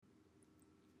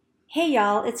Hey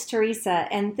y'all, it's Teresa,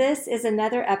 and this is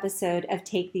another episode of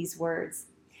Take These Words.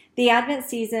 The Advent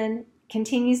season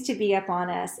continues to be upon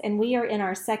us, and we are in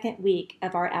our second week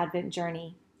of our Advent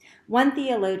journey. One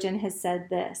theologian has said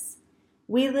this: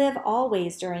 "We live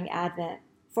always during Advent,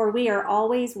 for we are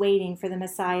always waiting for the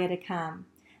Messiah to come.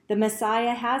 The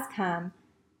Messiah has come,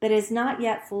 but is not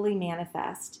yet fully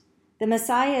manifest. The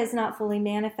Messiah is not fully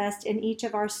manifest in each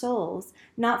of our souls,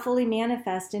 not fully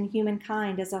manifest in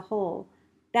humankind as a whole.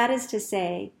 That is to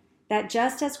say, that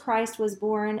just as Christ was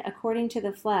born according to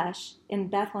the flesh in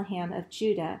Bethlehem of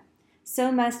Judah,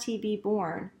 so must he be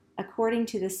born according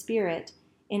to the Spirit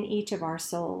in each of our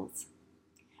souls."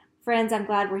 Friends, I'm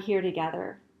glad we're here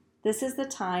together. This is the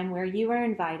time where you are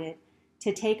invited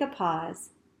to take a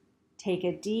pause, take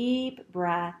a deep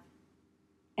breath,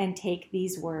 and take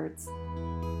these words.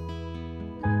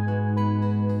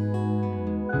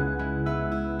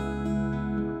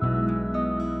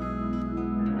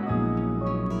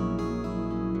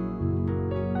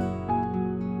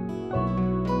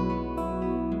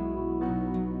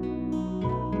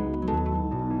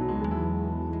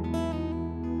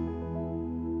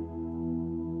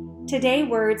 Today,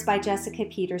 words by Jessica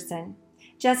Peterson.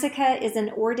 Jessica is an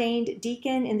ordained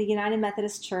deacon in the United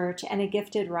Methodist Church and a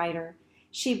gifted writer.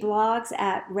 She blogs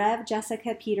at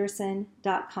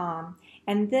revjessicapeterson.com,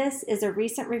 and this is a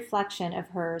recent reflection of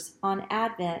hers on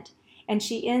Advent, and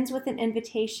she ends with an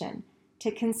invitation to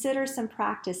consider some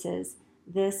practices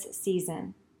this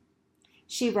season.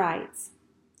 She writes,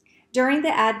 "During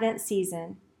the Advent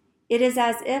season, it is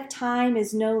as if time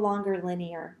is no longer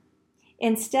linear.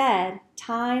 Instead,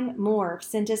 time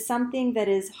morphs into something that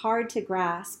is hard to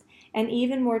grasp and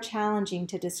even more challenging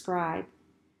to describe.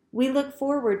 We look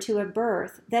forward to a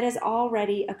birth that has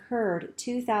already occurred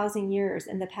 2,000 years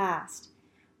in the past.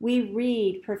 We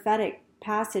read prophetic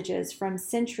passages from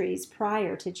centuries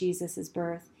prior to Jesus'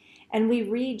 birth, and we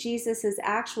read Jesus'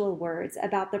 actual words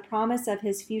about the promise of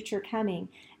his future coming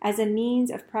as a means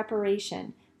of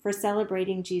preparation for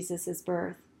celebrating Jesus'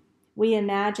 birth. We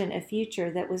imagine a future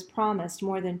that was promised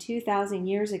more than 2,000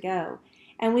 years ago,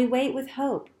 and we wait with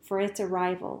hope for its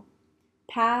arrival.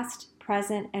 Past,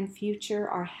 present, and future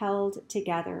are held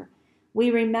together. We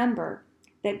remember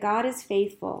that God is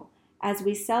faithful as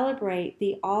we celebrate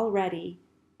the already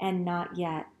and not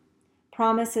yet,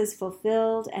 promises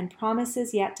fulfilled and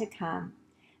promises yet to come,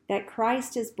 that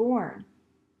Christ is born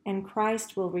and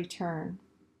Christ will return.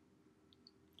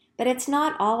 But it's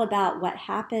not all about what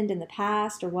happened in the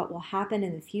past or what will happen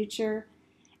in the future.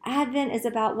 Advent is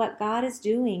about what God is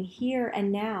doing here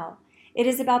and now. It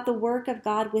is about the work of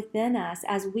God within us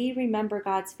as we remember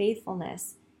God's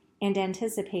faithfulness and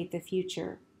anticipate the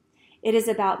future. It is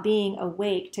about being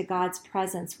awake to God's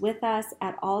presence with us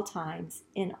at all times,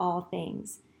 in all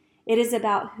things. It is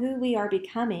about who we are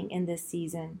becoming in this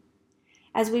season.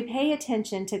 As we pay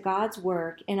attention to God's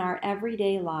work in our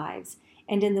everyday lives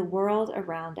and in the world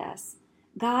around us,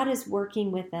 God is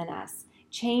working within us,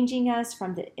 changing us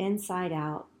from the inside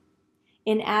out.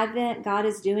 In Advent, God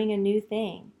is doing a new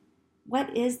thing.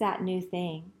 What is that new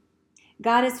thing?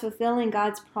 God is fulfilling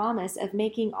God's promise of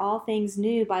making all things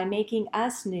new by making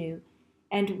us new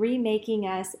and remaking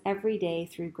us every day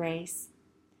through grace.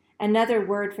 Another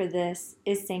word for this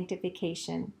is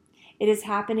sanctification. It is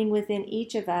happening within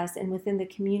each of us and within the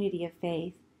community of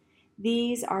faith.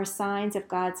 These are signs of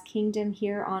God's kingdom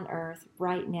here on earth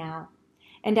right now.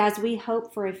 And as we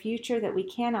hope for a future that we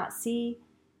cannot see,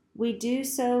 we do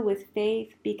so with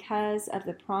faith because of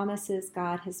the promises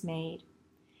God has made.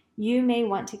 You may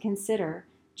want to consider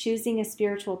choosing a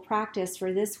spiritual practice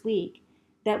for this week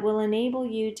that will enable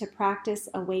you to practice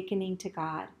awakening to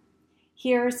God.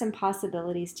 Here are some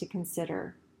possibilities to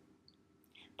consider.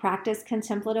 Practice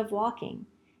contemplative walking.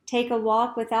 Take a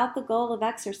walk without the goal of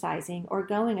exercising or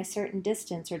going a certain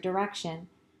distance or direction.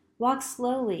 Walk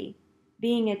slowly,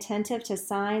 being attentive to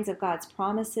signs of God's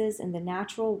promises in the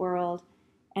natural world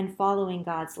and following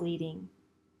God's leading.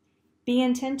 Be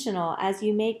intentional as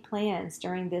you make plans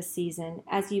during this season.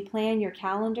 As you plan your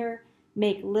calendar,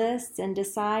 make lists and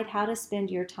decide how to spend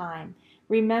your time.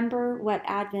 Remember what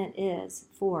Advent is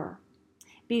for.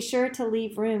 Be sure to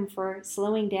leave room for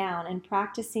slowing down and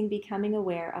practicing becoming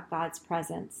aware of God's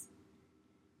presence.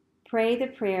 Pray the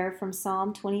prayer from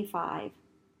Psalm 25,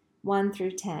 1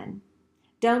 through 10.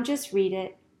 Don't just read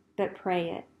it, but pray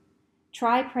it.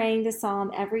 Try praying the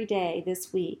psalm every day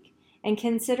this week, and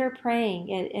consider praying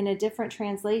it in a different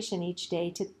translation each day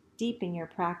to deepen your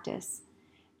practice.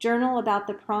 Journal about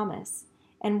the promise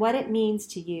and what it means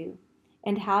to you,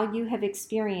 and how you have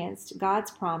experienced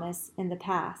God's promise in the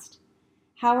past.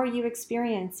 How are you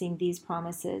experiencing these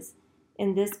promises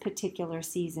in this particular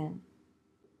season?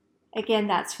 Again,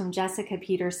 that's from Jessica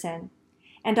Peterson.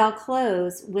 And I'll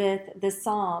close with the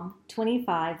Psalm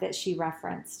 25 that she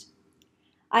referenced.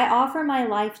 I offer my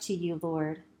life to you,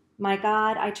 Lord. My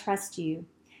God, I trust you.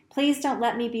 Please don't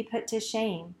let me be put to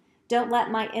shame. Don't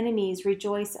let my enemies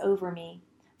rejoice over me.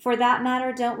 For that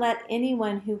matter, don't let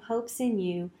anyone who hopes in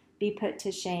you be put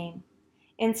to shame.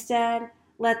 Instead,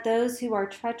 let those who are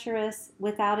treacherous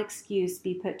without excuse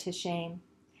be put to shame.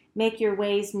 Make your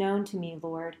ways known to me,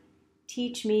 Lord.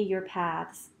 Teach me your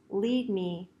paths. Lead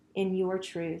me in your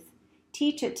truth.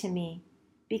 Teach it to me,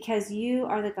 because you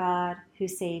are the God who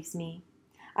saves me.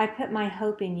 I put my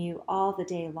hope in you all the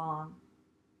day long.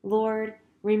 Lord,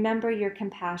 remember your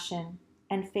compassion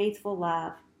and faithful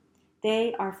love.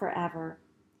 They are forever.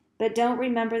 But don't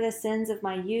remember the sins of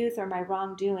my youth or my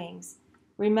wrongdoings.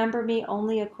 Remember me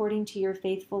only according to your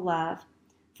faithful love,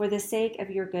 for the sake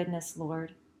of your goodness,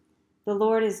 Lord. The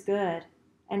Lord is good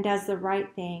and does the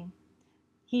right thing.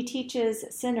 He teaches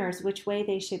sinners which way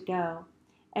they should go,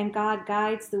 and God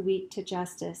guides the weak to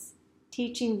justice,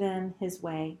 teaching them his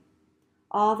way.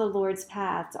 All the Lord's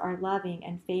paths are loving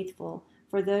and faithful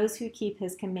for those who keep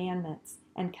his commandments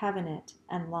and covenant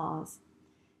and laws.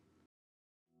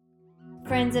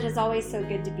 Friends, it is always so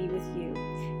good to be with you.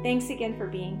 Thanks again for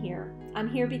being here. I'm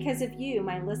here because of you,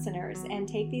 my listeners, and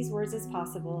take these words as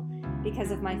possible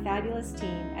because of my fabulous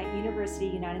team at University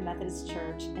United Methodist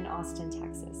Church in Austin,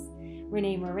 Texas.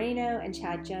 Renee Moreno and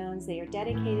Chad Jones, they are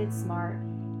dedicated, smart,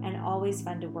 and always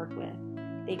fun to work with.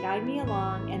 They guide me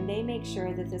along, and they make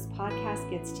sure that this podcast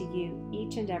gets to you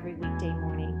each and every weekday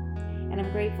morning. And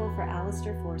I'm grateful for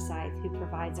Alistair Forsyth, who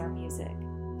provides our music.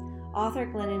 Author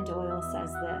Glennon Doyle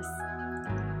says this: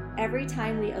 every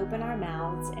time we open our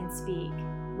mouths and speak,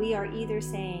 we are either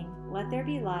saying, let there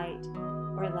be light,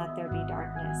 or let there be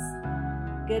darkness.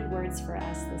 Good words for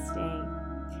us this day.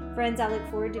 Friends, I look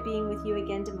forward to being with you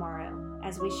again tomorrow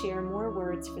as we share more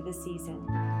words for the season.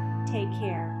 Take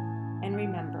care, and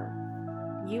remember,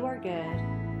 you are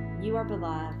good, you are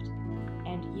beloved,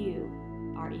 and you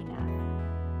are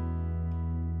enough.